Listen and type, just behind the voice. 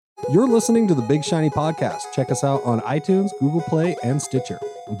You're listening to the Big Shiny Podcast. Check us out on iTunes, Google Play, and Stitcher.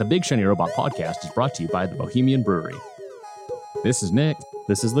 The Big Shiny Robot Podcast is brought to you by the Bohemian Brewery. This is Nick.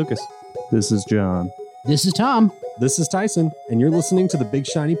 This is Lucas. This is John. This is Tom. This is Tyson, and you're listening to the Big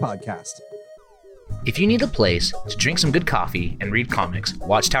Shiny Podcast. If you need a place to drink some good coffee and read comics,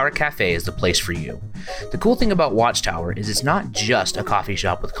 Watchtower Cafe is the place for you. The cool thing about Watchtower is it's not just a coffee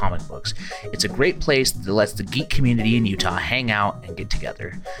shop with comic books. It's a great place that lets the geek community in Utah hang out and get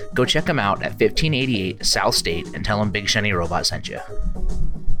together. Go check them out at 1588 South State and tell them Big Shiny Robot sent you.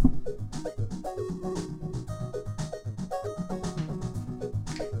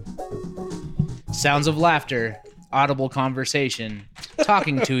 Sounds of laughter, audible conversation,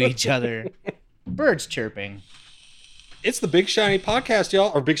 talking to each other, birds chirping. It's the Big Shiny Podcast,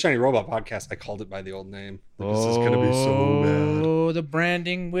 y'all. Or Big Shiny Robot Podcast. I called it by the old name. This is going to be so bad. Oh, the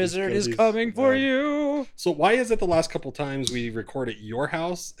branding wizard is coming for you. So why is it the last couple times we record at your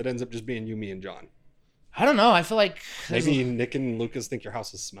house, it ends up just being you, me, and John? I don't know. I feel like Maybe Nick and Lucas think your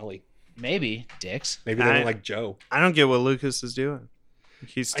house is smelly. maybe dicks. Maybe they don't like Joe. I don't get what Lucas is doing.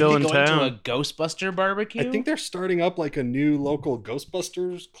 He's still in Going town. to a Ghostbuster barbecue. I think they're starting up like a new local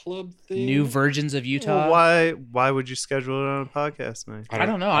Ghostbusters club thing. New versions of Utah. Well, why would you schedule it on a podcast, man? I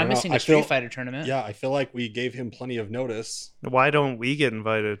don't know. I'm missing a Street Fighter tournament. Yeah, I feel like we gave him plenty of notice. Why don't we get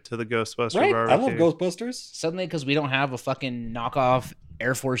invited to the Ghostbuster Right? I barbecue? love Ghostbusters. Suddenly, because we don't have a fucking knockoff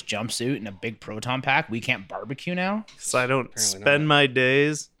Air Force jumpsuit and a big proton pack, we can't barbecue now. So I don't Apparently spend not. my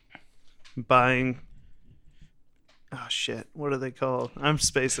days buying. Oh shit! What are they called? I'm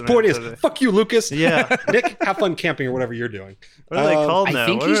spacing Point out is, today. fuck you, Lucas. Yeah. Nick, have fun camping or whatever you're doing. What are they called I now?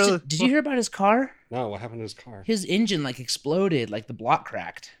 think What he's. are Did you hear about his car? No, what happened to his car? His engine like exploded, like the block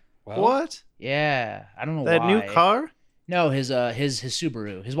cracked. Well, what? Yeah, I don't know That why. new car? No, his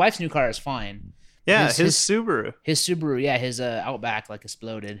Subaru. His wife's new car is fine. Yeah, His- his Subaru. His Subaru, yeah, his Outback like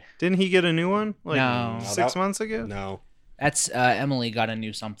exploded. Didn't he get a new one? Like No. 6 months ago? No. That's Emily got a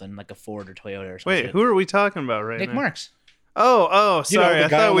new something like a Ford or Toyota or something. Wait, who are we talking about right Nick now? Marks. Oh, You know, sorry. the I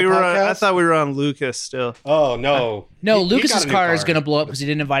guy thought on we the were on, I podcast? thought we were on Lucas still. Oh, no. No, He Lucas's got a new car is gonna blow up because he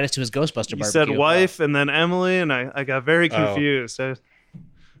didn't invite us to his Ghostbuster You barbecue. said wife and then Emily, and I got very confused.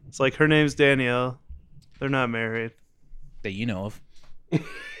 It's like her name's Danielle. They're not married. that you know of.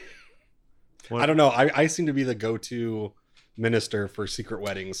 I don't know. I seem to be the go-to minister for secret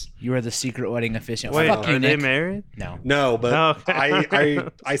weddings. You are the secret wedding officiant. Wait, Fuck you, are they Nick. married? No. No, but Okay.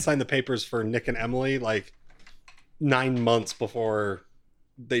 I signed the papers for Nick and Emily like 9 months before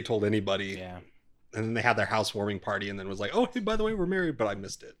they told anybody. Yeah. And then they had their housewarming party and then was like, oh, hey, by the way, we're married, but I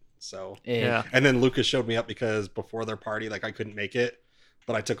missed it. So, Yeah. and then Lucas showed me up because before their party, like I couldn't make it,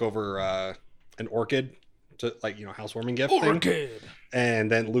 but I took over an orchid to like, housewarming gift thing.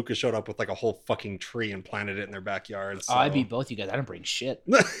 And then Lucas showed up with like a whole fucking tree and planted it in their backyard. So. Oh, I beat both you guys. I didn't bring shit.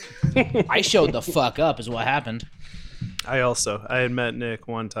 I showed the fuck up is what happened. I had met Nick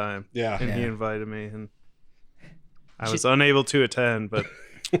one time, Yeah. and he Yeah. invited me, and I was unable to attend, but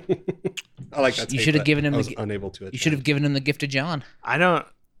I like that. You tape, should have but given him I was the- unable to. You should have given him the gift of John. I don't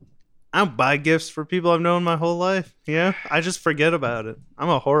buy gifts for people I've known my whole life. Yeah, I just forget about it. I'm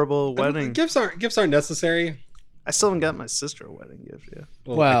a horrible wedding. Gifts aren't necessary. I still haven't got my sister a wedding gift yet.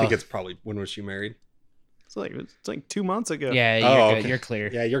 Well, I Well- think it's probably when was she married? It's like 2 months ago. Yeah, you're Oh, good. okay. You're clear.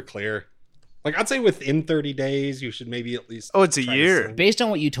 Yeah, you're clear. Like I'd say within 30 days, you should maybe at least. Oh, it's a try to year. send- Based on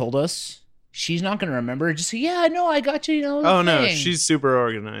what you told us, she's not going to remember. Just say, yeah, no, I got you. Oh no, thing." she's super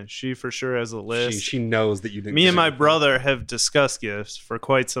organized. She for sure has a list. She knows that you didn't. Me get and my anything. brother have discussed gifts for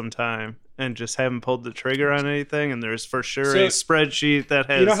quite some time and just haven't pulled the trigger on anything. And there's for sure So, a spreadsheet that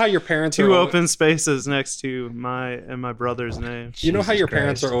has You know how your parents two are open spaces next to my brother's name. You know how Jesus your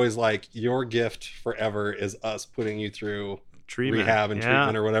parents Christ. are always like, your gift forever is us putting you through Treatment. rehab and Yeah.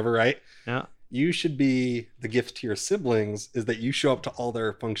 treatment or whatever, right? Yeah. You should be the gift to your siblings is that you show up to all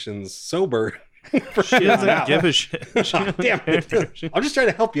their functions sober. She doesn't give a shit. Damn it. I'm just trying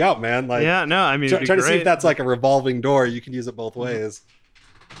to help you out, man. Like, Yeah, no, I mean, try it'd be to see great. if that's like a revolving door. You can use it both ways.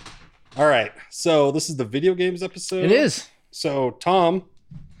 All right. So this is the video games episode. It is. So Tom.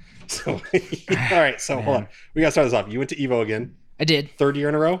 So all right. So hold on. We gotta start this off. You went to Evo again. I did. Third year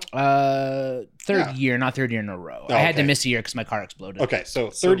in a row. Third year, not third year in a row. Oh, I had to okay. miss a year because my car exploded. Okay. So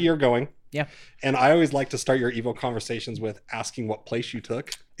third year going. Yeah. And I always like to start your Evo conversations with asking what place you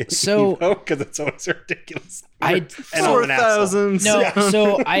took in So- Evo because it's always ridiculous. I And I'm an asshole. 4,000. No,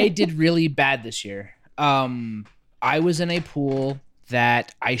 so I did really bad this year. I was in a pool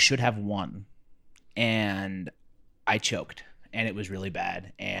that I should have won, and I choked, and it was really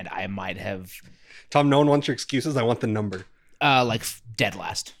bad, and I might have Tom, no one wants your excuses. I want the number. dead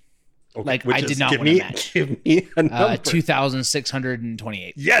last. Okay, Like, which I did is- not give win a me, match. Give me a number.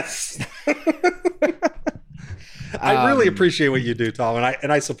 2,628. Yes. I really appreciate what you do, Tom,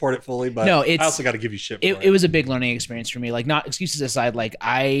 and I support it fully. But No, I it's- also got to give you shit for It was a big learning experience for me. Like, not excuses aside, like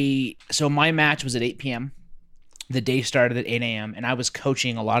so my match was at 8 p.m. The day started at 8 a.m. and I was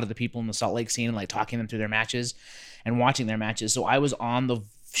coaching a lot of the people in the Salt Lake scene and like talking them through their matches and watching their matches. So I was on the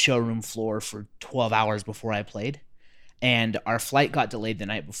showroom floor for 12 hours before I played, and our flight got delayed the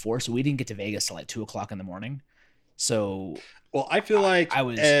night before, so we didn't get to Vegas till like 2:00 in the morning. So Well, I feel like I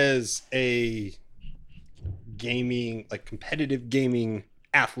was- as a gaming, like competitive gaming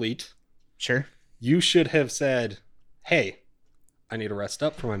athlete, sure, you should have said, "Hey, I need to rest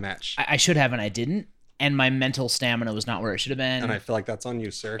up for my match," I should have and I didn't, and my mental stamina was not where it should have been. and I feel like that's on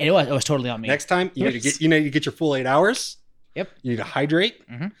you, sir. And it was totally on me. Next time, you need to get your full 8 hours. Yep. You need to hydrate.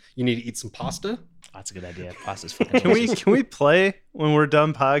 Mhm. You need to eat some pasta. Oh, that's a good idea. Pasta's fucking Can we delicious. can we play when we're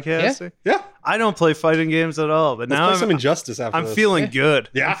done podcasting? Yeah. I don't play fighting games at all, but Let's now play some I'm Injustice after I'm this. feeling good.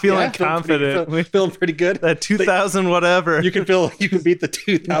 Yeah, I'm feeling yeah, confident. Feeling pretty good. That 2,000 whatever. You can beat the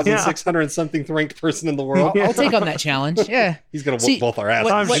 2,600 and something ranked person in the world. I'll take on that challenge. Yeah. He's gonna See, whoop both our asses.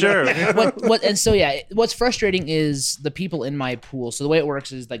 what- I'm what- sure. And so yeah, what's frustrating is the people in my pool. So the way it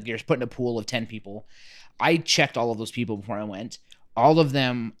works is like you're putting a pool of 10 people. I checked all of those people before I went. All of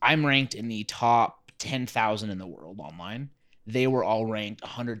them, I'm ranked in the top 10,000 in the world online. They were all ranked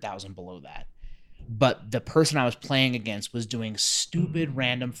 100,000 below that. But the person I was playing against was doing stupid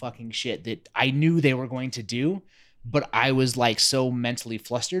random fucking shit that I knew they were going to do, but I was like so mentally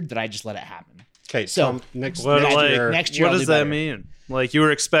flustered that I just let it happen. Okay, So, Tom, next What, year, next year what I'll does do that better. mean? Like you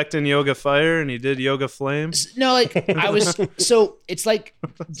were expecting Yoga Fire and he did Yoga Flame? No, like I was. So it's like,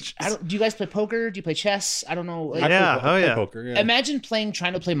 do you guys play poker? Do you play chess? I don't know. Like, Yeah, I play oh, yeah. poker, yeah. Imagine trying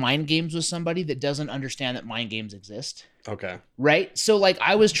to play mind games with somebody that doesn't understand that mind games exist, Okay. right? So like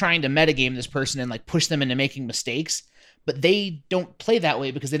I was trying to metagame this person and like push them into making mistakes, but they don't play that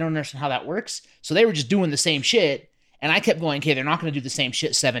way because they don't understand how that works. So they were just doing the same shit. And I kept going, okay, they're not going to do the same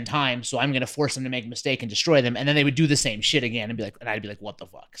shit 7 times, so I'm going to force them to make a mistake and destroy them. And then they would do the same shit again and I'd be like, what the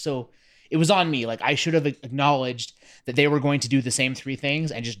fuck? So it was on me. Like I should have acknowledged that they were going to do the same 3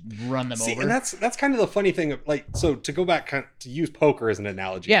 things and just run them See, over. and that's kind of the funny thing of like, so to go back to use poker as an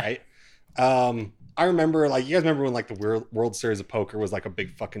analogy, Yeah. right? I remember, like, you guys remember when like the World Series of Poker was like a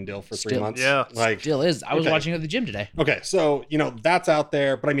big fucking deal for 3 Still- months? Yeah. Like, Still is. I was Okay. watching it at the gym today. okay, so that's out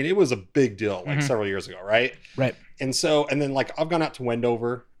there, but I mean, it was a big deal like several years ago, right? Right. And so, and then like I've gone out to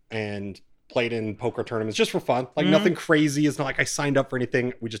Wendover and played in poker tournaments just for fun, like Mhm. nothing crazy. It's not like I signed up for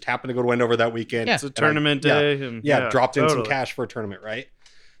anything. We just happened to go to Wendover that weekend. Yeah. It's a And I- tournament yeah, day. And, yeah, dropped in some totally. cash for a tournament, right?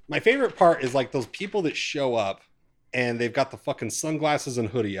 My favorite part is like those people that show up and they've got the fucking sunglasses and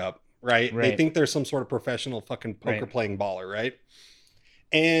hoodie up, right? They Right. think they're some sort of professional fucking poker Right. playing baller, right?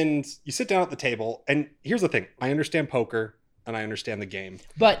 And you sit down at the table, and here's the thing: I understand poker and I understand the game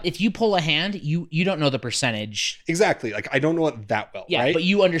But if you pull a hand, you don't know the percentage. exactly. Like I don't know it that well, Yeah, right? but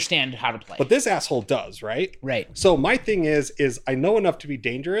you understand how to play. But this asshole does, right? Right. So my thing is I know enough to be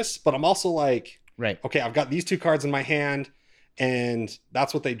dangerous, but I'm also like, Right. okay, I've got these 2 cards in my hand, and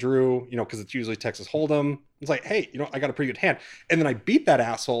that's what they drew, because it's usually Texas Hold'em. It's like, hey, I got a pretty good hand. And then I beat that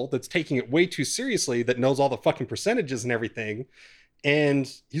asshole that's taking it way too seriously, that knows all the fucking percentages and everything.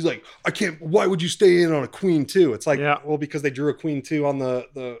 And he's like, why would you stay in on a queen 2? It's like, Yeah. well, because they drew a queen 2 on the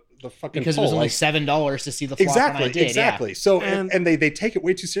fucking Because it poll. was only Like, $7 to see the flop exactly, when I did. exactly. So, And- and they take it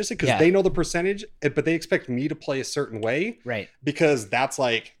way too seriously because Yeah. they know the percentage, but they expect me to play a certain way Yeah. Right. because that's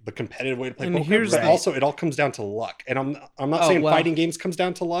like the competitive way to play And poker. here's But the- also, it all comes down to luck. And I'm not Oh, saying well. fighting games comes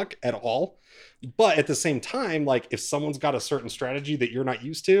down to luck at all, but at the same time, like if someone's got a certain strategy that you're not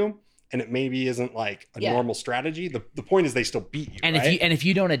used to, and it maybe isn't like a Yeah. normal strategy, the point is they still beat you. And right? if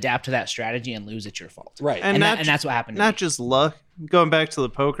you don't adapt to that strategy and lose, it's your fault. right. And And, not- that's what happened. To Not me. just luck. Going back to the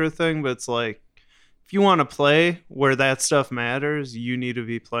poker thing, but it's like if you want to play where that stuff matters, you need to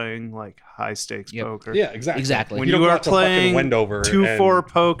be playing like high stakes Yep. poker. Yeah, exactly. Exactly. When don't you go are out to fucking playing Wendover 2-4 and-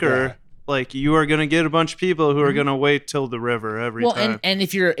 poker, yeah. like you are gonna get a bunch of people who are Mhm. gonna wait till the river every Well, time. and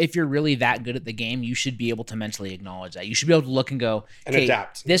if you're really that good at the game, you should be able to mentally acknowledge that. You should be able to look and go, And "Okay,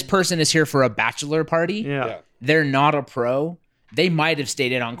 adapt. this person is here for a bachelor party. yeah. Yeah. They're not a pro. They might have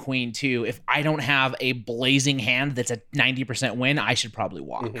stayed in on queen 2. If I don't have a blazing hand that's a 90% win, I should probably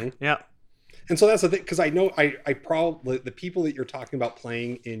walk." Mhm. Yeah. And so that's the thing, because I know I probably the people that you're talking about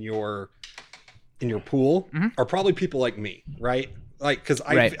playing in your pool Mhm. are probably people like me, right? Like, because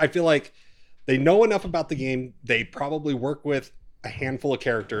Right. I feel like they know enough about the game. They probably work with a handful of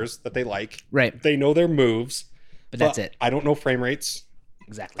characters that they like. Right. They know their moves, But that's it. I don't know frame rates.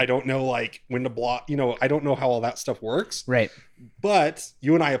 Exactly. I don't know like when to block. You know, I don't know how all that stuff works. Right. But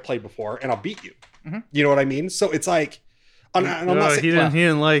you and I have played before, and I'll beat you. Mhm. You know what I mean? So it's like, and I'm No, not he saying.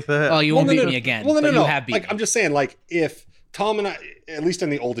 didn't like that. Oh, you Well, won't no, beat no, me again. Well, no, but no. You have beat Like me. I'm just saying, like if Tom and I, at least in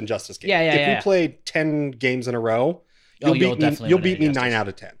the old Injustice game, Yeah, if yeah. we played 10 games in a row, Oh, you'll beat me. You'll win beat me Injustice. 9 out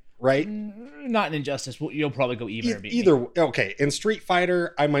of 10, right? Not in Injustice. You'll probably go even or beat me. Either okay. In Street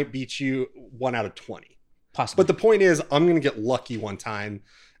Fighter, I might beat you 1 out of 20. Possibly. But the point is, I'm gonna get lucky one time,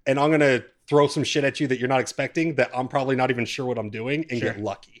 and I'm gonna throw some shit at you that you're not expecting, that I'm probably not even sure what I'm doing, and Sure. get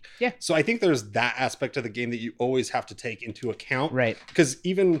lucky. Yeah. So I think there's that aspect of the game that you always have to take into account, Right. because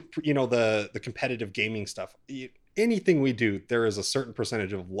even the competitive gaming stuff, anything we do, there is a certain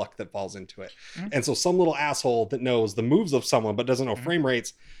percentage of luck that falls into it. Mhm. And so some little asshole that knows the moves of someone but doesn't know Mhm. frame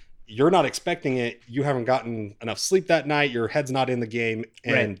rates, you're not expecting it, you haven't gotten enough sleep that night, your head's not in the game,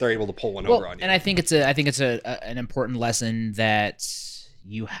 and Right. they're able to pull one over on you. And I think it's an important lesson that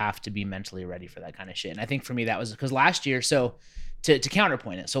you have to be mentally ready for that kind of shit. And I think for me that was because last year, so to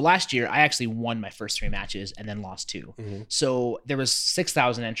counterpoint it, so last year I actually won my first 3 matches and then lost 2. Mhm. So there was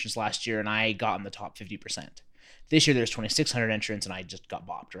 6,000 entrants last year and I got in the top 50%. This year there's 2,600 entrants and I just got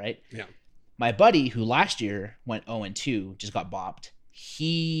bopped, right? Yeah. My buddy who last year went 0-2, just got bopped.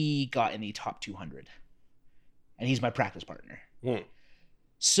 He got in the top 200. And he's my practice partner. Hmm.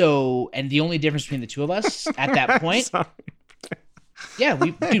 So, and the only difference between the two of us at that point, Sorry. yeah, we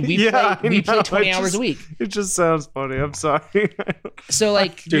Yeah, play I know, 20 it hours just- a week. It just sounds funny. I'm sorry. So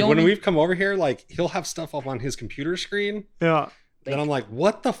like, Dude, the when only- we've come over here, like he'll have stuff up on his computer screen, Yeah. and I'm like,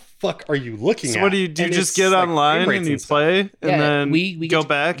 "What the fuck are you looking at?" So what do you do? You And just it's, get like, frame online rates and you stuff. play, and Yeah, then we get go to-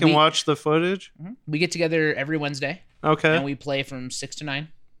 back and we- watch the footage. we get together every Wednesday Okay. and we play from 6 to 9.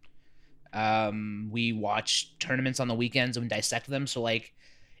 We watch tournaments on the weekends and dissect them. So like,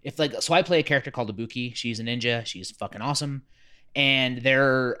 so I play a character called Ibuki. She's a ninja. She's fucking awesome. And there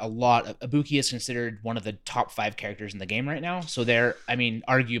are a lot of Ibuki is considered one of the top 5 characters in the game right now. So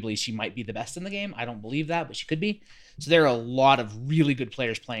arguably she might be the best in the game. I don't believe that, but she could be. So there are a lot of really good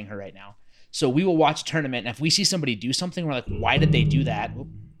players playing her right now. So we will watch a tournament, and if we see somebody do something, we're like, why did they do that?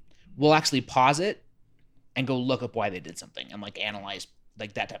 We'll actually pause it and go look up why they did something and like analyze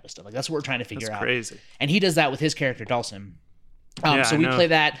like that type of stuff. Like that's what we're trying to figure That's out. crazy. And he does that with his character Dulcim. Yeah, So I we know. play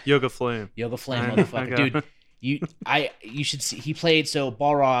that. Yoga Flame. Yoga Flame, I motherfucker, got dude. it. You should see. He played. So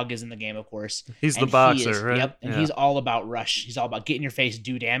Balrog is in the game, of course. He's the and he boxer, is- right? Yep. And Yeah. he's all about rush. He's all about get in your face,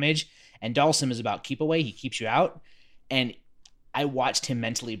 do damage. And Dulcim is about keep away. He keeps you out. And I watched him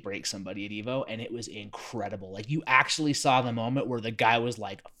mentally break somebody at Evo, and it was incredible. Like you actually saw the moment where the guy was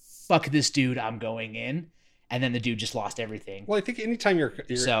like, "Fuck this dude, I'm going in," and then the dude just lost everything. Well, I think anytime you're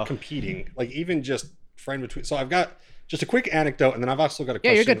So- competing, like even just friend between. So I've got just a quick anecdote, and then I've also got a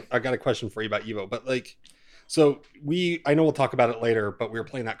Yeah, question. you're good. I got a question for you about Evo, but like, so I know we'll talk about it later, but we were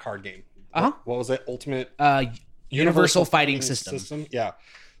playing that card game. Uh-huh. What was it? Ultimate Universal Fighting System. Yeah.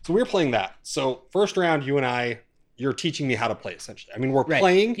 So we were playing that. So first round, you and I, you're teaching me how to play essentially. I mean, we're Right.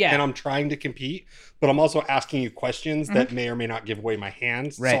 playing Yeah. and I'm trying to compete, but I'm also asking you questions that may or may not give away my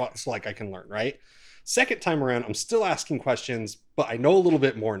hands. Right. So like I can learn, right? Second time around, I'm still asking questions, but I know a little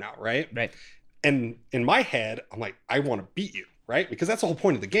bit more now, right? Right. And in my head, I'm like, I want to beat you, right? Because that's the whole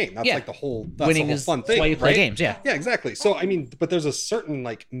point of the game. That's Yeah. like that's Winning the whole is fun that's thing. why you play right? games. Yeah. Yeah, exactly. So I mean, but there's a certain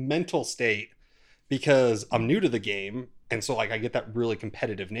like mental state because I'm new to the game, and so like I get that really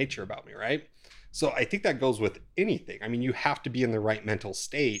competitive nature about me, right? So I think that goes with anything. I mean, you have to be in the right mental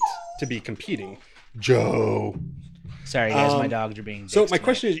state to be competing. Joe. Sorry, guys, my Um, dogs are being. So dicks my tonight.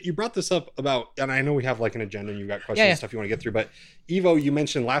 question is, you brought this up about, and I know we have like an agenda and you've got questions Yeah, yeah. and stuff you want to get through, but Evo, you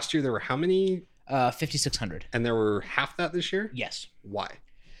mentioned last year there were how many, 5,600. and there were half that this year? Yes, Why?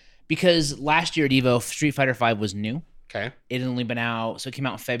 because last year at Evo, Street Fighter V was new. Okay. It had only been out, so it came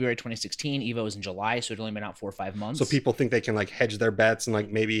out in February 2016. Evo was in July, so it had only been out 4 or 5 months. So people think they can like hedge their bets and like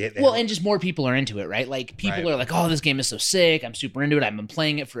maybe they Well, have- and just more people are into it, right? Like people Right. are like, "Oh, this game is so sick! I'm super into it. I've been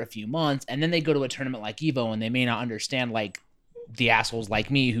playing it for a few months," and then they go to a tournament like Evo, and they may not understand like the assholes like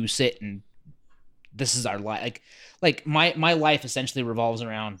me who sit and this is our life. Like my life essentially revolves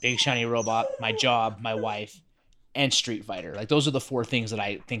around Big Shiny Robot, my job, my wife, and Street Fighter. Like those are the 4 things that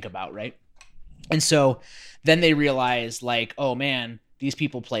I think about, right? And so then they realize like, oh man, these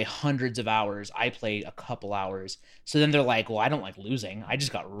people play hundreds of hours. I play a couple hours. So then they're like, well, I don't like losing. I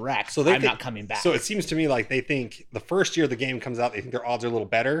just got wrecked. So So they I'm think- not coming back. So it seems to me like they think the first year the game comes out, they think their odds are a little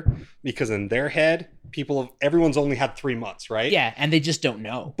better because in their head, everyone's only had 3 months, right? yeah, and they just don't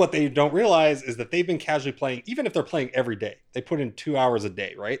know. What they don't realize is that they've been casually playing, even if they're playing every day, they put in 2 hours a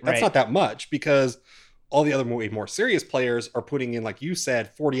day, right? That's Right. not that much because all the other more serious players are putting in, like you said,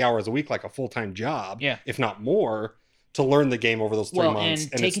 40 hours a week, like a full-time job, Yeah. if not more. to learn the game over those 3 Well, months,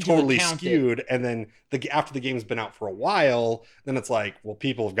 and and take it's into totally account that- skewed. And then after the game's been out for a while, then it's like, well,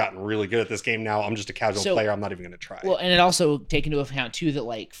 people have gotten really good at this game now. I'm just a casual So- player. I'm not even going to try. Well, and it also take into account too that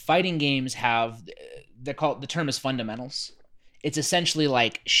like fighting games have they're called the term is fundamentals. It's essentially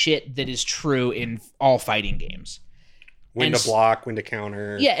like shit that is true in all fighting games. when and to block, when to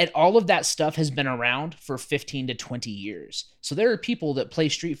counter. Yeah, and all of that stuff has been around for 15 to 20 years. So there are people that play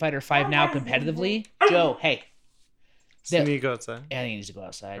Street Fighter 5 now competitively. Joe, hey. Does he go outside? Yeah, I think he needs to go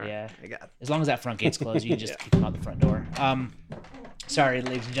outside, yeah. I got it. As long as that front gate's closed, you can just kick him out the front door. Sorry,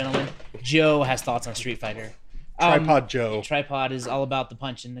 ladies and gentlemen. Joe has thoughts on Street Fighter. Tripod Joe. Tripod is all about the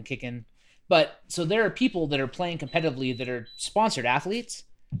punching, the kicking. But so there are people that are playing competitively that are sponsored athletes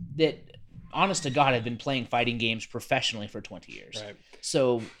that, honest to God, have been playing fighting games professionally for 20 years. Right.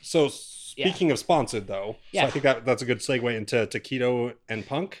 So So speaking of sponsored, though, Yeah. so I think that's a good segue into Taquito and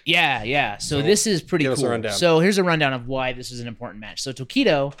Punk. yeah. So So, this is pretty give us a cool. rundown. So here's a rundown of why this is an important match. So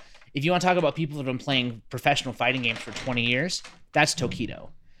Tokido, if you want to talk about people that have been playing professional fighting games for 20 years, that's Tokido.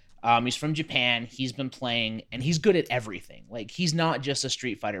 He's from Japan. He's been playing, and he's good at everything. Like, he's not just a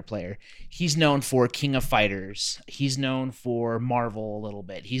Street Fighter player. He's known for King of Fighters. He's known for Marvel a little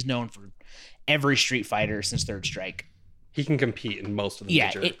bit. He's known for every Street Fighter since Third Strike. He can compete in most of the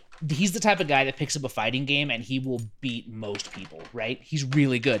major. He's the type of guy that picks up a fighting game and he will beat most people, right? He's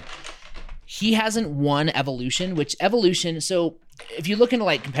really good. He hasn't won Evolution, so if you look into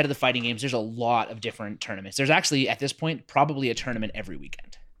like competitive fighting games, there's a lot of different tournaments. There's actually, at this point, probably a tournament every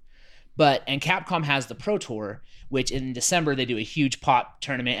weekend. And Capcom has the Pro Tour, which in December they do a huge pot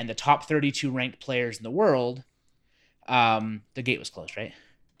tournament, and the top 32 ranked players in the world. The gate was closed, right?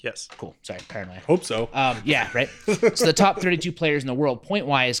 Yes. Cool. Sorry, paranoia. Hope so. Yeah, right. So the top 32 players in the world, point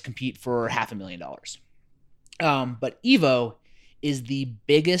wise, compete for $500,000. But Evo is the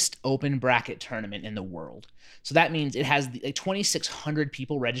biggest open bracket tournament in the world. So that means it has like 2,600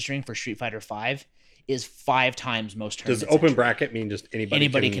 people registering for Street Fighter 5. Is 5 times most tournaments. Does open entry. bracket mean just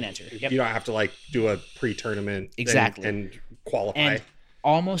anybody can enter? Yep. You don't have to like do a pre-tournament Exactly. and qualify. And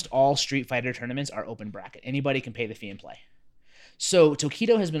almost all Street Fighter tournaments are open bracket. Anybody can pay the fee and play. So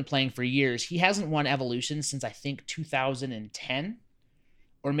Tokido has been playing for years. He hasn't won Evolution since I think 2010,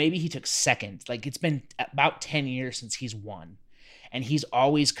 or maybe he took second. Like, it's been about 10 years since he's won, and he's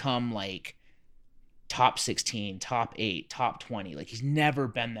always come like top 16, top 8, top 20. Like, he's never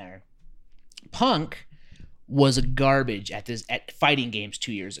been there. Punk was a garbage at fighting games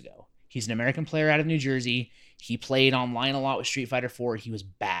 2 years ago. He's an American player out of New Jersey. He played online a lot with Street Fighter 4. He was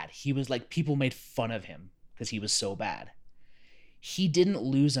bad. He was like, people made fun of him because he was so bad. He didn't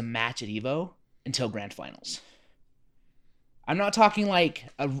lose a match at Evo until Grand Finals. I'm not talking like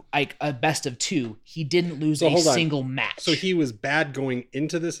a best of 2. He didn't lose a single match. So he was bad going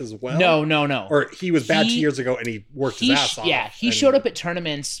into this as well? No. Or he was bad 2 years ago and he worked his ass off. Yeah, he showed up at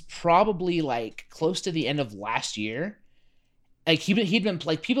tournaments probably like close to the end of last year. Like he'd been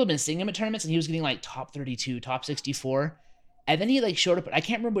like, people have been seeing him at tournaments and he was getting like top 32, top 64. And then he like showed up, I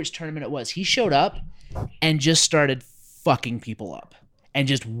can't remember which tournament it was. He showed up and just started fucking people up and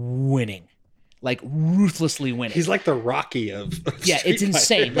just winning. Like ruthlessly winning. He's like the Rocky of yeah, Street it's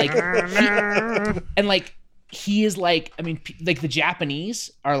insane. Fighter. Like he is like, I mean, like the Japanese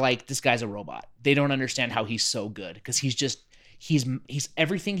are like, this guy's a robot. They don't understand how he's so good because he's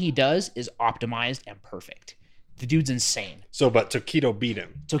everything he does is optimized and perfect. The dude's insane. So, but Tokido beat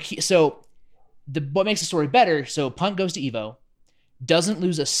him. What makes the story better? So Punk goes to Evo, doesn't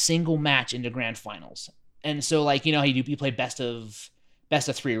lose a single match into Grand Finals, and so like you play best of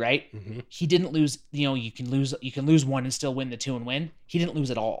 3, right? Mm-hmm. He didn't lose. You can lose one and still win the 2 and win. He didn't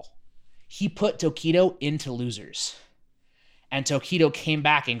lose at all. He put Tokido into losers, and Tokido came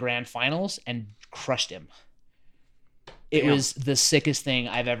back in Grand Finals and crushed him. It was the sickest thing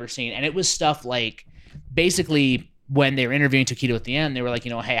I've ever seen, and it was stuff like basically when they were interviewing Tokido at the end, they were like,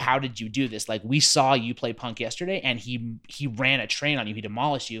 hey, how did you do this? Like, we saw you play Punk yesterday, and he ran a train on you. He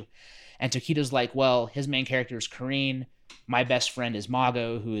demolished you. And Tokido's like, well, his main character is Kareen. My best friend is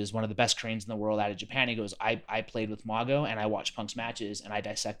Mago, who is one of the best Kareens in the world out of Japan. He goes, I played with Mago, and I watched Punk's matches, and I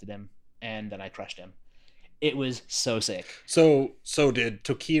dissected him, and then I crushed him. It was so sick. So did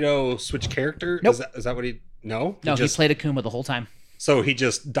Tokido switch character? Nope. Is that what he... No? No, he played Akuma the whole time. So he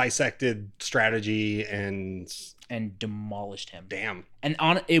just dissected strategy and demolished him. Damn. And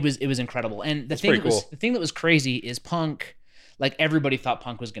it was incredible. And the thing that was crazy is Punk, like everybody thought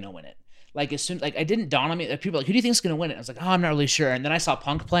Punk was gonna win it. Like as soon like I didn't dawn on me, like people were like, who do you think's gonna win it? I was like, oh, I'm not really sure. And then I saw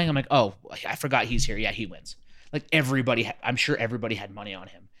Punk playing. I'm like, oh, I forgot he's here. Yeah, he wins. Like I'm sure everybody had money on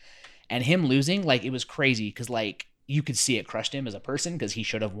him. And him losing, like it was crazy because like you could see it crushed him as a person because he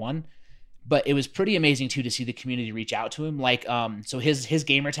should have won. But it was pretty amazing too to see the community reach out to him. Like, so his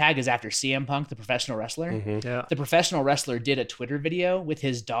gamer tag is after CM Punk, the professional wrestler. Mhm. Yeah. The professional wrestler did a Twitter video with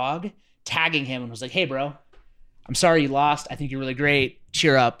his dog tagging him and was like, "Hey, bro, I'm sorry you lost. I think you're really great.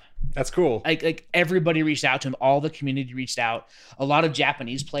 Cheer up." That's cool. Like everybody reached out to him. All the community reached out. A lot of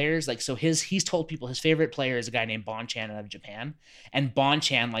Japanese players, like, so he's told people his favorite player is a guy named Bon-chan out of Japan, and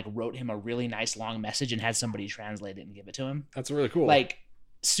Bon-chan like wrote him a really nice long message and had somebody translate it and give it to him. That's really cool. Like,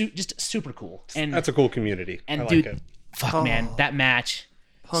 just super cool. And that's a cool community. and I dude, like it. fuck man, that match.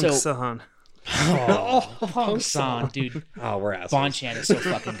 Punk-san. Punk-san, dude. Oh, we're assholes. Bon-chan is so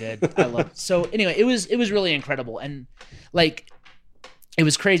fucking good. I love it. So anyway, it was really incredible. And like, it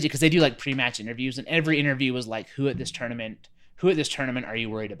was crazy because they do like pre-match interviews, and every interview was like, who at this tournament are you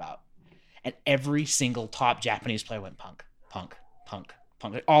worried about? And every single top Japanese player went Punk.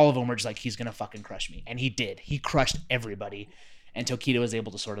 Like, all of them were just like, he's gonna fucking crush me. And he did. He crushed everybody. And Tokido was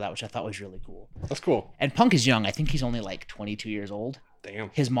able to sort it out, which I thought was really cool. That's cool. And Punk is young. I think he's only like 22 years old. Damn.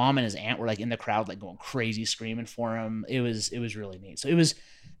 His mom and his aunt were like in the crowd, like going crazy, screaming for him. It was really neat. So it was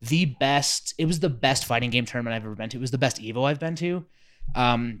the best fighting game tournament I've ever been to. It was the best Evo I've been to.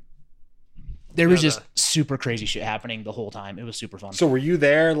 There was just super crazy shit happening the whole time. It was super fun. So were you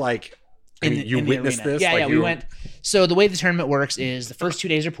there? Like, In you the witnessed arena. this? Yeah, Like, yeah, we went. So the way the tournament works is the first 2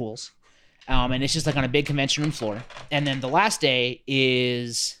 days are pools, and it's just like on a big convention room floor, and then the last day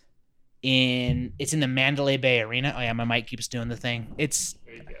is in the Mandalay Bay Arena. Oh yeah, my mic keeps doing the thing. It's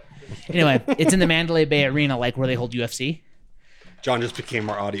in the Mandalay Bay Arena, like where they hold UFC. John just became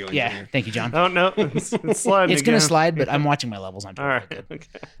our audio engineer. Yeah, thank you, John. Oh no, it's sliding. It's gonna again. slide, but I'm watching my levels. I'm All doing right. really good.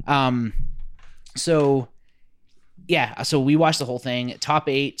 Okay. So yeah, so we watched the whole thing. Top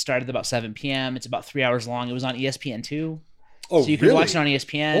 8 started about 7 p.m. It's about 3 hours long. It was on ESPN2. Oh, So you could really? watch it on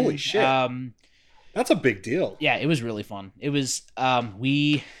ESPN. Holy shit. That's a big deal. Yeah, it was really fun. It was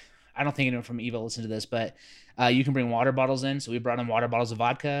I don't think anyone from Evo listened to this, but you can bring water bottles in. So we brought in water bottles of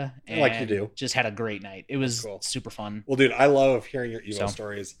vodka. And Like you do. Just had a great night. It was Cool. super fun. Well, dude, I love hearing your Evo So-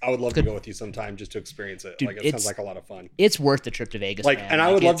 stories. I would love to go with you sometime just to experience it. Dude, like, it sounds it's- like a lot of fun. It's worth the trip to Vegas, Like, man. and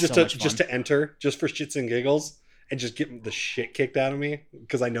I would love it's just so to much fun. enter just for shits and giggles and just get the shit kicked out of me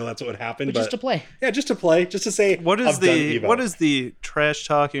because I know that's what would happen. But But, just to play. yeah, just to play, just to say What is I've done the Evo. trash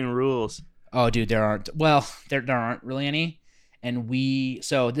talking rules? Oh, dude, there aren't really any. And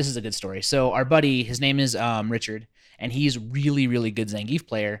so this is a good story. So our buddy, his name is Richard, and he's really, really good Zangief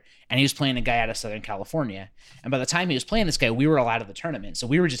player. And he was playing a guy out of Southern California. And by the time he was playing this guy, we were all out of the tournament. So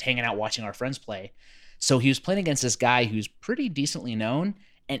we were just hanging out watching our friends play. So he was playing against this guy who's pretty decently known.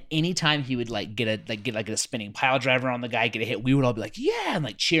 And anytime he would get a spinning pile driver on the guy, get a hit, we would all be like, yeah, and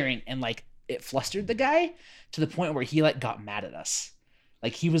like cheering. And like it flustered the guy to the point where he like got mad at us.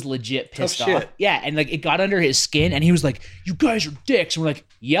 Like he was legit pissed Tough off. shit. Yeah, and like it got under his skin, and he was like, "You guys are dicks." And we're like,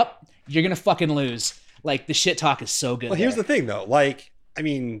 "Yep, you're gonna fucking lose." Like the shit talk is so good. Well, here's the thing, though. Like, I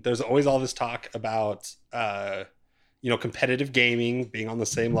mean, there's always all this talk about, competitive gaming being on the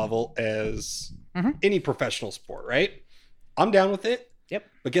same level as Mhm. any professional sport, right? I'm down with it. Yep.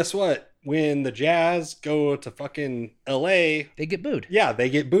 But guess what? When the Jazz go to fucking LA, They get booed. yeah, they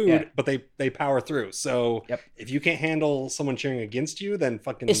get booed, Yeah. but they power through. So Yep. if you can't handle someone cheering against you, then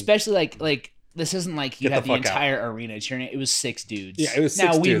fucking Especially like this isn't like you Get had the the fuck out. entire arena cheering. It was 6 dudes. Yeah, it was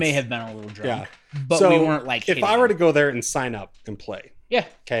Now 6 we dudes. may have been a little drunk, Yeah. but So, we weren't like. if hitting I were to them. go there and sign up and play, yeah,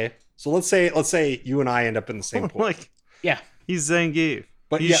 okay. So let's say you and I end up in the same pool. Like yeah, he's Zangief.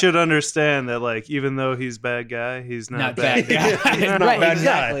 But You yeah, should understand that, like, even though he's bad guy, he's not, not bad. bad. He's not right, bad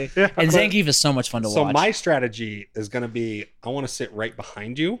exactly. Yeah. And Zangief is so much fun to so watch. my strategy is going to be I want to sit right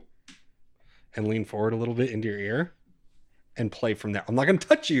behind you and lean forward a little bit into your ear and play from there. I'm not going to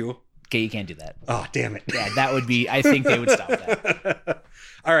touch you. Okay, you can't do that. Oh, damn it. Yeah, that would be. I think they would stop that.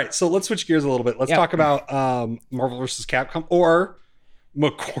 All right, so let's switch gears a little bit. Let's Yep. talk about Marvel vs. Capcom, or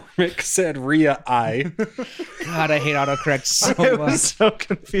McCormick said Rhea I. God, I hate autocorrect so I much. was so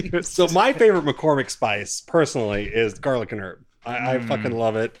confused. So my favorite McCormick spice, personally, is garlic and herb. I fucking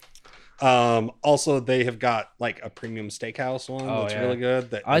love it. Also, they have got like a premium steakhouse one Oh, that's yeah. really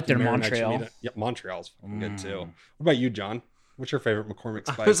good. That I like you their marinate Montreal. your meat in. Yep, Montreal's fucking good too. Mm. What about you, John? What's your favorite McCormick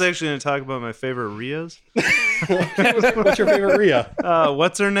I was spice? actually going to talk about my favorite Rias. What's your favorite Rhea?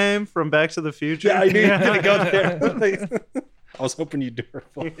 What's her name from Back to the Future? Yeah, I knew you were gonna go there. I was hoping you'd do her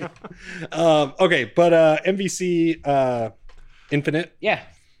for me. Okay, but MVC Infinite Yeah,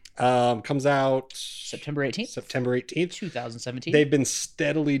 comes out September 18th, September 18th. 2017. They've been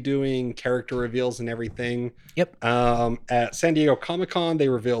steadily doing character reveals and everything. Yep. At San Diego Comic-Con, they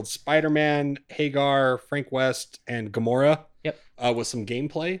revealed Spider-Man, Hagar, Frank West, and Gamora. Yep. With some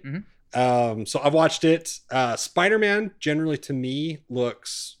gameplay. Mhm. So I've watched it. Spider-Man generally to me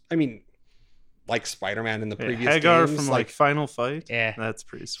looks, I mean, like Spider-Man in the Yeah, previous Hagar games. from like Final Fight. Yeah. That's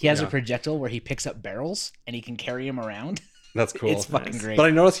pretty sweet. He has a Yeah. projectile where he picks up barrels and he can carry them around. that's cool. It's fucking Nice. great. But I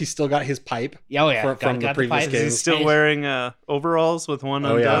noticed he's still got his pipe. Yeah, oh yeah, from the previous pipe. Is game. he still And- wearing overalls with one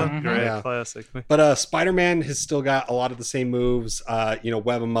Oh, yeah. undone? Mhm. Great, Yeah. classic. But Spider-Man has still got a lot of the same moves.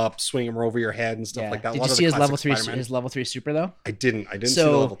 Web him up, swing him over your head and stuff Yeah. like that. A Did lot you of see the his level classic 3 Spider-Man. his level 3 super though? I didn't see the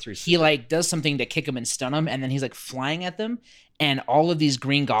So level 3. he like does something to kick him and stun him, and then he's like flying at them, and all of these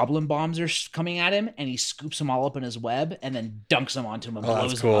green goblin bombs are coming at him, and he scoops them all up in his web, and then dunks them onto him and Oh, that's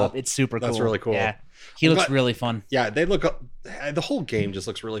blows cool. them up. It's super cool. That's really cool. Yeah, he I'm looks glad- really fun. Yeah, they look. The whole game just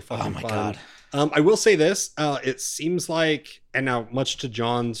looks really fucking Oh my fun. god. I will say this: it seems like, and now much to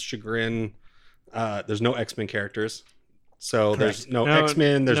John's chagrin, there's no X-Men characters. So there's no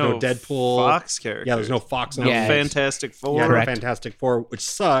X-Men. There's no Deadpool. Fox character. Yeah, there's no Fox. No Yeah, Fantastic Four. Yeah, no Correct. Fantastic Four, which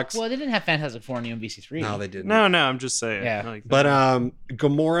sucks. Well, they didn't have Fantastic Four in New MVC3. No, they didn't. No, I'm just saying. Yeah. Like, But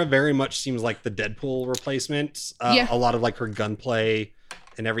Gamora very much seems like the Deadpool replacement. Yeah. A lot of like her gunplay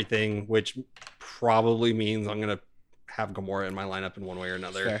and everything, which probably means I'm gonna have Gamora in my lineup in one way or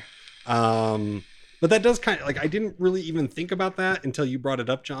another. Fair. But that does kind of like I didn't really even think about that until you brought it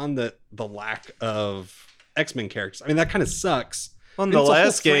up, John. That the lack of X-Men characters. I mean, that kind of sucks. well, it's the a whole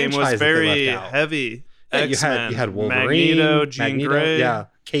last game was franchise that they very left out. heavy. Yeah, X-Men, you had Wolverine, Magneto, Jean Grey. yeah,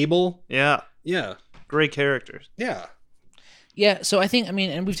 Cable, Yeah. yeah, Great characters. yeah. Yeah, so I think, I mean,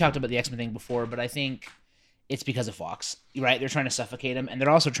 and we've talked about the X-Men thing before, but I think it's because of Fox, right? They're trying to suffocate them, and they're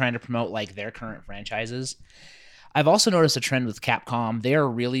also trying to promote like their current franchises. I've also noticed a trend with Capcom. They are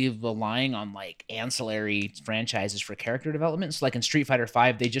really relying on like ancillary franchises for character development. So like in Street Fighter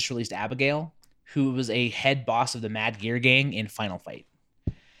V, they just released Abigail, who was a head boss of the Mad Gear gang in Final Fight.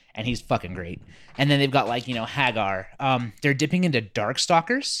 And he's fucking great. And then they've got like, Hagar. They're dipping into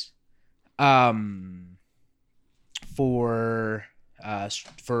Darkstalkers.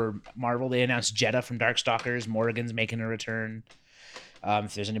 For Marvel, they announced Jeddah from Darkstalkers. Morrigan's making a return.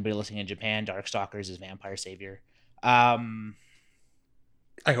 If there's anybody listening in Japan, Darkstalkers is Vampire Savior. I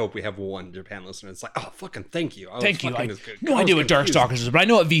hope we have one Japan listener. It's like, oh, fucking thank you. Thank you. I No no idea what Darkstalkers is, but I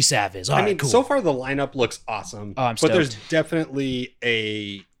know what VSAV is. All I right, mean, cool. so far the lineup looks awesome. Oh, I'm but there's stoked. definitely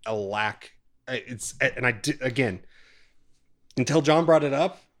a lack. Again, until John brought it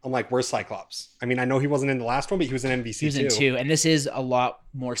up, I'm like, where's Cyclops? I mean, I know he wasn't in the last one, but he was in MVC he was in 2, and this is a lot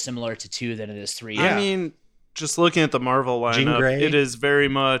more similar to 2 than it is 3. Yeah. I mean, just looking at the Marvel Jean lineup, Grey. it is very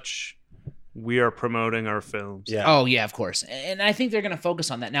much we are promoting our films. Yeah. Oh, yeah, of course. And I think they're going to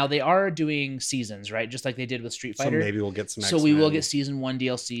focus on that. Now, they are doing seasons, right? Just like they did with Street So Fighter. maybe we'll get some. So we will X-Men. get season 1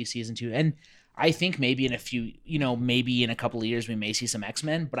 DLC, season 2, and I think maybe in a few, maybe in a couple of years we may see some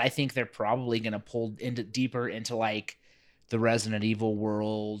X-Men, but I think they're probably going to pull deeper into like the Resident Evil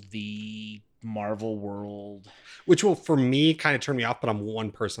world, the Marvel world. which will for me kind of turn me off, but I'm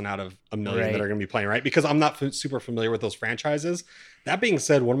one person out of a million Right. that are going to be playing, right? Because I'm not super familiar with those franchises. That being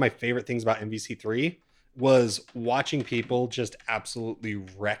said, one of my favorite things about MVC3 was watching people just absolutely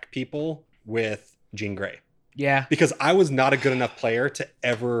wreck people with Jean Grey. Yeah. Because I was not a good enough player to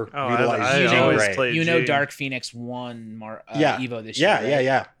ever utilize I Jean always Grey. played You know, Jean. Dark Phoenix won Yeah. Evo this year.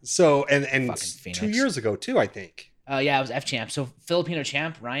 Yeah. right? So and Fucking 2 Phoenix. years ago too, I think. Yeah, it was F Champ. So Filipino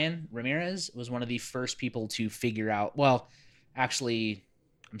champ Ryan Ramirez was one of the first people to figure out. Well, actually,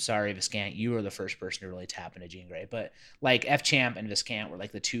 I'm sorry, Viscant, you were the first person to really tap into Jean Grey. But like F Champ and Viscant were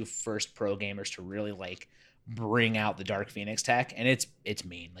like the 2 first pro gamers to really like bring out the Dark Phoenix tech, and it's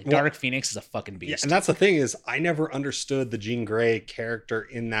mean. Like Well, Dark Phoenix is a fucking Yeah, beast. and that's the thing is I never understood the Jean Grey character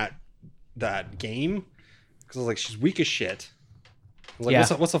in that game because I was like, she's weak as shit. I was like,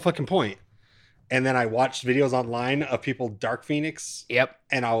 Yeah. what's the fucking point? And then I watched videos online of people Dark Phoenix, Yep.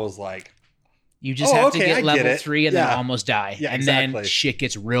 and I was like, You just Oh, have okay, to I get get level it. 3 and then Yeah. almost die. Yeah, and then exactly. shit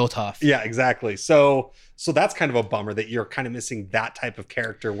gets real tough. yeah, exactly. So that's kind of a bummer that you're kind of missing that type of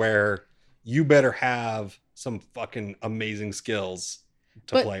character where you better have some fucking amazing skills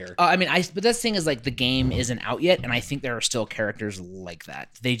to But, play her. I mean, but that's the thing is like the game isn't out yet, and I think there are still characters like that.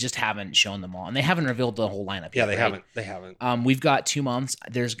 They just haven't shown them all, and they haven't revealed the whole lineup. Yeah, yet, they right? haven't. We've got 2 months.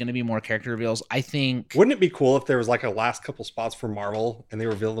 There's going to be more character reveals. I think. Wouldn't it be cool if there was like a last couple spots for Marvel and they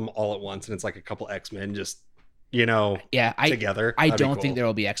reveal them all at once and it's like a couple X-Men just, Yeah, together? I That'd be don't cool. think there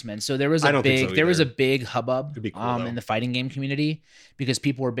will be X-Men. So there was I a don't think big so there was a either. big hubbub It'd be cool, though. in the fighting game community because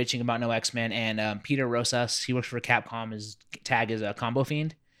people were bitching about no X-Men, and Peter Rosas, he works for Capcom, his tag is a Combo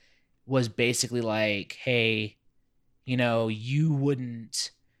Fiend, was basically like, hey, you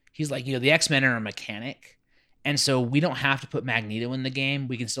wouldn't. He's like, the X-Men are a mechanic, and so we don't have to put Magneto in the game.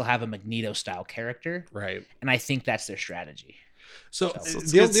 We can still have a Magneto style character, Right. and I think that's their strategy. So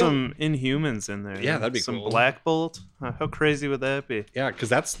Let's get some Inhumans in there. Yeah, that'd be some cool. Black Bolt. How crazy would that be? yeah, because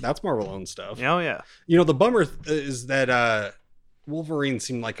that's Marvel owned stuff. Oh yeah. You know, the bummer is that Wolverine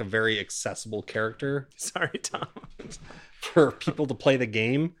seemed like a very accessible character Sorry, Tom. for people to play the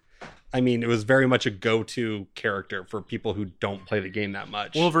game. I mean, it was very much a go-to character for people who don't play the game that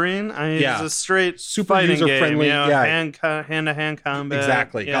much. Wolverine. Yeah. It's a straight Super fighting user-friendly, game. yeah. Hand-to-hand combat.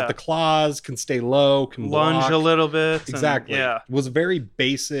 Exactly. Yeah. Got the claws, can stay low, can Lunge block. a little bit. and- Exactly. yeah. Was a very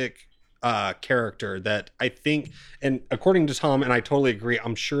basic character that I think, and according to Tom, and I totally agree,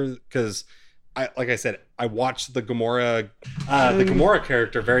 I'm sure, because like I said, I watched the Gamora. The Gamora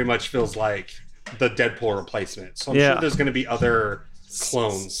character very much feels like the Deadpool replacement. So I'm Yeah. sure there's going to be other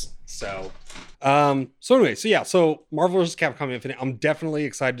clones. So anyway, so Marvel vs. Capcom Infinite. I'm definitely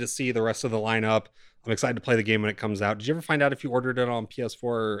excited to see the rest of the lineup. I'm excited to play the game when it comes out. Did you ever find out if you ordered it on PS4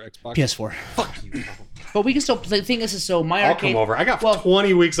 or Xbox? PS4. Fuck you, Tom. But we can still play. The thing is so my I'll arcade. come over. I got well-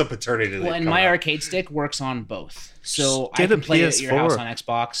 20 weeks of paternity leave. Well, and coming my up. arcade stick works on both, so Just I get a can play it at your house PS4. on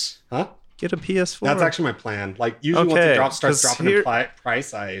Xbox. Huh? Get a PS4. That's actually my plan. Like usually once Okay, it starts 'cause dropping here- in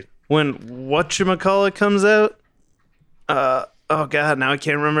price, when whatchamacallit comes out. Oh god, now I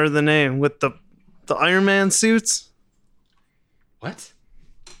can't remember the name with the Iron Man suits. what?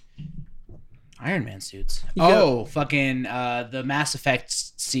 Iron Man suits. got- Fucking the Mass Effect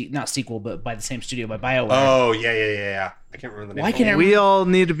not sequel, but by the same studio, by BioWare. Oh yeah. I can't remember the name. Why of can't it. I We all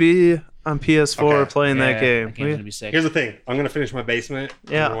need to be on PS4 Okay. playing Yeah, that game. That game's gonna be sick. Here's the thing. I'm gonna finish my basement.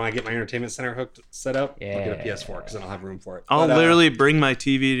 Yeah. And when I get my entertainment center set up, I'll get a Yeah. PS4 because I don't have room for it. I'll But, literally bring my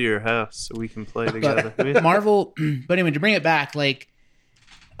TV to your house so we can play together. Marvel, but anyway, to bring it back, like,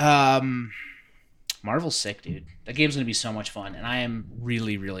 Marvel's sick, dude. That game's gonna be so much fun, and I am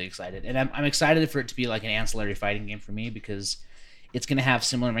really, really excited. And I'm excited for it to be like an ancillary fighting game for me because it's gonna have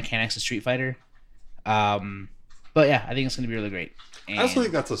similar mechanics to Street Fighter. But yeah, I think it's gonna be really great. And I also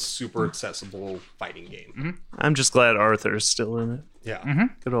think that's a super accessible fighting game. I'm just glad Arthur's still in it. Yeah.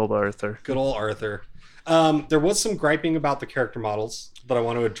 Good old Arthur. Good old Arthur. There was some griping about the character models that I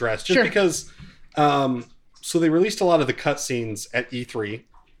want to address just Sure. because so they released a lot of the cutscenes at E3.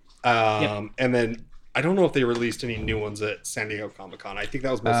 And then I don't know if they released any new ones at San Diego Comic-Con. I think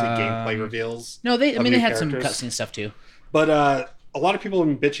that was mostly gameplay reveals. no, they of they new had some characters. cutscene stuff too. But a lot of people have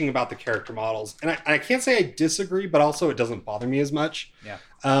been bitching about the character models, and I can't say I disagree, but also it doesn't bother me as much. Yeah.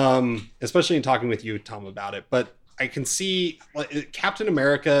 Especially in talking with you, Tom, about it. But I can see like, Captain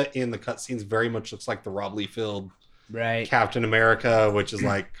America in the cutscenes very much looks like the Rob Liefeld Right. Captain America, which is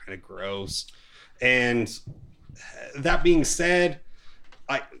like kind of gross. And that being said,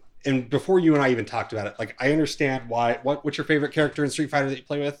 and before you and I even talked about it, like I understand why. What's your favorite character in Street Fighter that you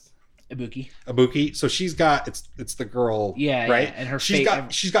play with? Ibuki. Ibuki. So she's got it's the girl, Yeah, right? yeah, and her she's fa-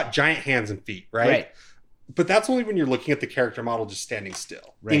 got giant hands and feet, right? Right. But that's only when you're looking at the character model just standing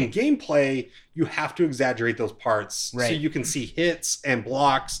still. Right. In gameplay, you have to exaggerate those parts so Right. you can see hits and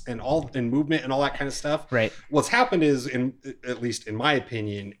blocks and movement and all that kind of stuff. Right. What's happened is, at least in my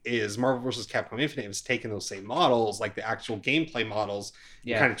opinion, is Marvel vs. Capcom Infinite has taken those same models, like the actual gameplay models,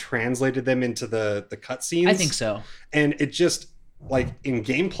 Yeah. and kind of translated them into the cutscenes. I think so. And it just like in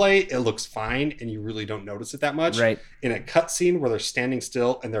gameplay, it looks fine, and you really don't notice it that much. Right. In a cutscene where they're standing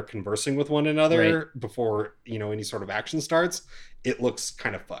still and they're conversing with one another before any sort of action starts, it looks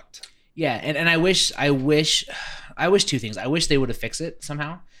kind of fucked. Yeah, and I wish two things. I wish they would have fixed it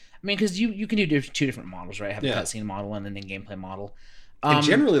somehow. I mean, because you can do two different models, right? Have a cutscene model and an in-gameplay model. And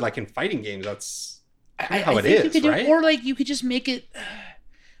generally, like in fighting games, that's how it think is, you could right? or like you could just make it.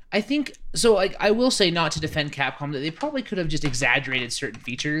 I think so. Like I will say, not to defend Capcom, that they probably could have just exaggerated certain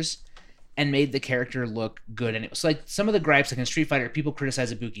features and made the character look good. And it was like some of the gripes, like in Street Fighter, people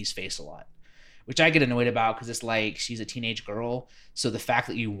criticize Ibuki's face a lot, which I get annoyed about because it's like she's a teenage girl. So the fact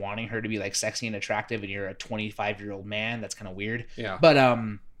that you wanting her to be like sexy and attractive and you're a 25-year-old man, that's kind of weird. Yeah. But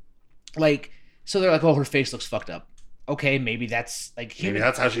like, so they're like, oh, her face looks fucked up. Okay, maybe that's like Maybe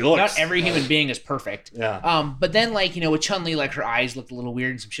that's how she looks. Not every human being is perfect. Yeah. But then like, with Chun-Li, like her eyes looked a little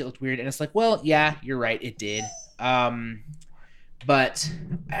weird and some shit looked weird. And it's like, well, yeah, you're right. It did. But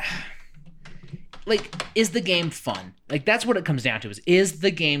like, is the game fun? Like, that's what it comes down to is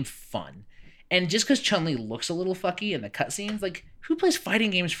the game fun? And just because Chun-Li looks a little fucky in the cutscenes, like, who plays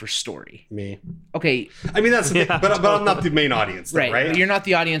fighting games for story? Me. Okay. I mean, that's the thing, but I'm not the main audience, though, right? But you're not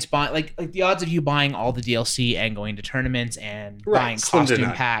the audience buying, like the odds of you buying all the DLC and going to tournaments and buying slim to costume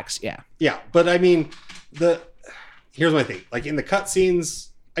none. packs. Yeah. Yeah, but I mean, here's my thing. Like in the cutscenes,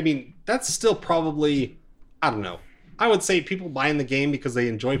 I mean, that's still probably, I don't know. I would say people buying the game because they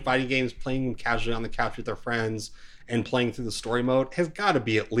enjoy fighting games, playing them casually on the couch with their friends, and playing through the story mode has got to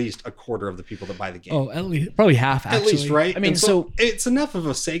be at least a quarter of the people that buy the game. Oh, at least probably half. Actually. At least, right? I mean, And so it's enough of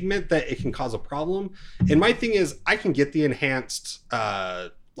a segment that it can cause a problem. And my thing is, I can get the enhanced,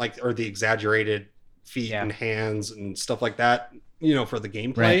 or the exaggerated feet and hands and stuff like that, for the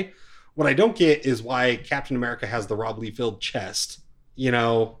gameplay. Right. What I don't get is why Captain America has the Rob Liefeld chest.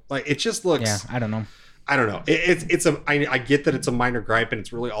 It just looks. Yeah, I don't know. I don't know. I get that it's a minor gripe, and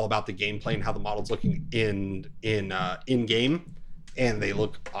it's really all about the gameplay and how the model's looking in game, and they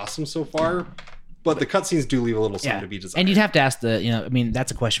look awesome so far. But the cutscenes do leave a little something to be desired. And you'd have to ask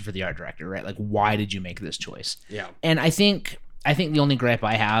that's a question for the art director, right? Like, why did you make this choice? Yeah. And I think the only gripe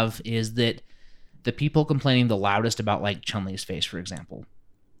I have is that the people complaining the loudest about like Chun-Li's face, for example,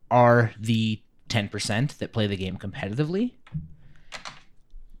 are the 10% that play the game competitively.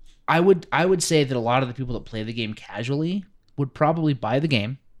 I would say that a lot of the people that play the game casually would probably buy the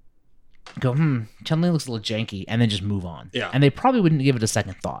game, go, Chun-Li looks a little janky, and then just move on. Yeah. And they probably wouldn't give it a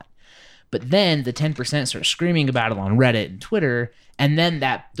second thought. But then the 10% start screaming about it on Reddit and Twitter, and then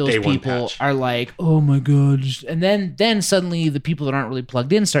those people are like, oh my god. And then suddenly the people that aren't really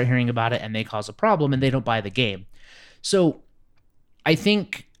plugged in start hearing about it, and they cause a problem, and they don't buy the game. So I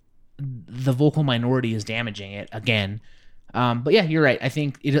think the vocal minority is damaging it again. But yeah, you're right. I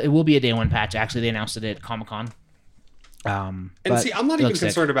think it will be a day one patch. Actually, they announced it at Comic-Con. I'm not even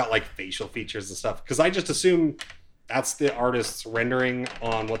concerned about like facial features and stuff, because I just assume that's the artist's rendering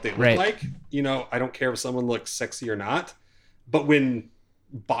on what they look like. I don't care if someone looks sexy or not, but when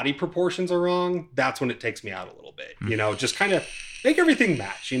body proportions are wrong, that's when it takes me out a little bit. Just kind of make everything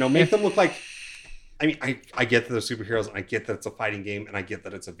match. Make them look like. I mean, I get that they're superheroes, and I get that it's a fighting game, and I get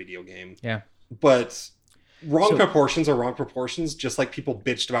that it's a video game. Yeah, but wrong proportions are wrong proportions, just like people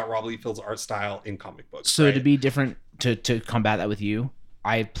bitched about Rob Liefeld's art style in comic books. So to be different, to combat that with you,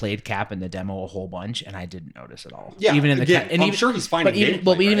 I played Cap in the demo a whole bunch, and I didn't notice at all. Yeah, even in the I'm sure he's fine. But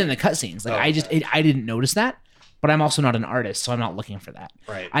even in the cutscenes, like I didn't notice that. But I'm also not an artist, so I'm not looking for that.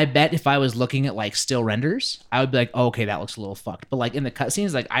 Right. I bet if I was looking at like still renders, I would be like, oh, okay, that looks a little fucked. But like in the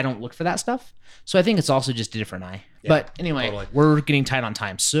cutscenes, like I don't look for that stuff. So I think it's also just a different eye. Yeah, but anyway, we're getting tight on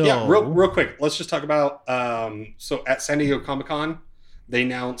time. So yeah, real quick, let's just talk about so at San Diego Comic-Con, they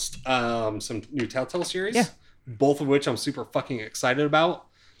announced some new Telltale series. Yeah. Both of which I'm super fucking excited about.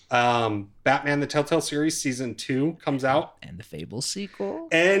 Batman the Telltale series season 2 comes out, and the Fable sequel,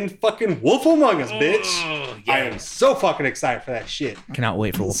 and fucking Wolf Among Us, bitch. I am so fucking excited for that shit. Cannot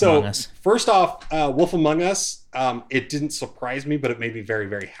wait for Wolf Among Us. First off, Wolf Among Us, it didn't surprise me, but it made me very,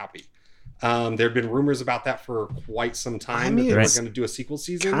 very happy. There had been rumors about that for quite some time, that they were going to do a sequel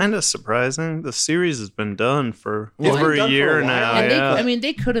season. Kind of surprising. The series has been done for over a year now. And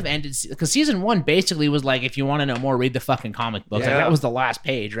they could have ended, because season 1 basically was like, if you want to know more, read the fucking comic book. Yeah. Like, that was the last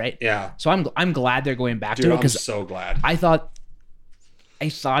page, right? Yeah. So I'm glad they're going back to it. I'm so glad. I thought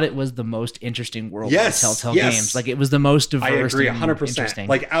it was the most interesting world of Telltale games. Like, it was the most diverse. I agree 100%.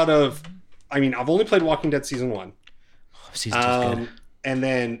 Like, I've only played Walking Dead season 1. Season 2's good. And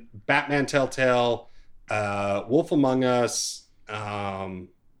then Batman Telltale, Wolf Among Us. I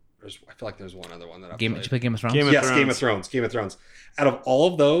feel like there's one other one that I've played. Did you play Game of Thrones? Game of Thrones. Out of all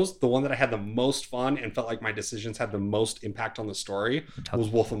of those, the one that I had the most fun and felt like my decisions had the most impact on the story was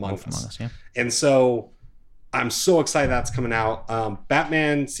Wolf Among Us. Yeah. And so I'm so excited that's coming out.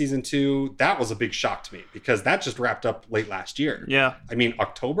 Batman season 2, that was a big shock to me because that just wrapped up late last year. Yeah. I mean,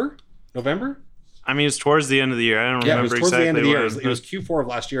 November? It's towards the end of the year. I don't remember exactly. The end of the year. It was Q4 of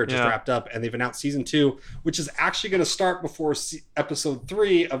last year. It just wrapped up, and they've announced season 2, which is actually going to start before episode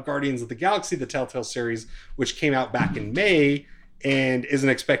 3 of Guardians of the Galaxy, the Telltale series, which came out back in May and isn't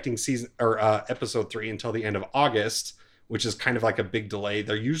expecting episode 3 until the end of August, which is kind of like a big delay.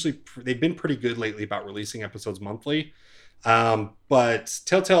 They've been pretty good lately about releasing episodes monthly. But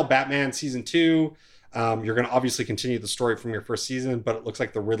Telltale Batman season 2. You're going to obviously continue the story from your first season, but it looks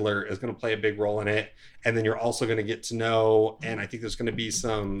like the Riddler is going to play a big role in it. And then you're also going to get to know, and I think there's going to be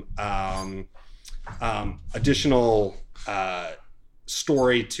some additional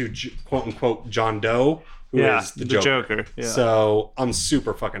story to quote unquote John Doe, who is the Joker. Yeah. So I'm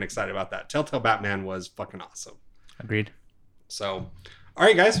super fucking excited about that. Telltale Batman was fucking awesome. Agreed. So, all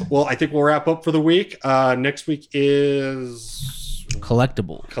right, guys. Well, I think we'll wrap up for the week. Next week is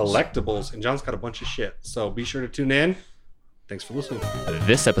collectibles, and John's got a bunch of shit, so be sure to tune in. Thanks for listening.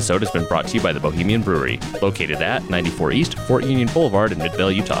 This episode has been brought to you by the Bohemian Brewery, located at 94 East Fort Union Boulevard in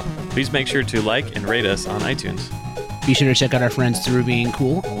Midvale, Utah. Please make sure to like and rate us on iTunes. Be sure to check out our friends through Being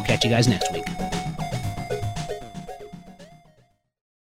Cool, and we'll catch you guys next week.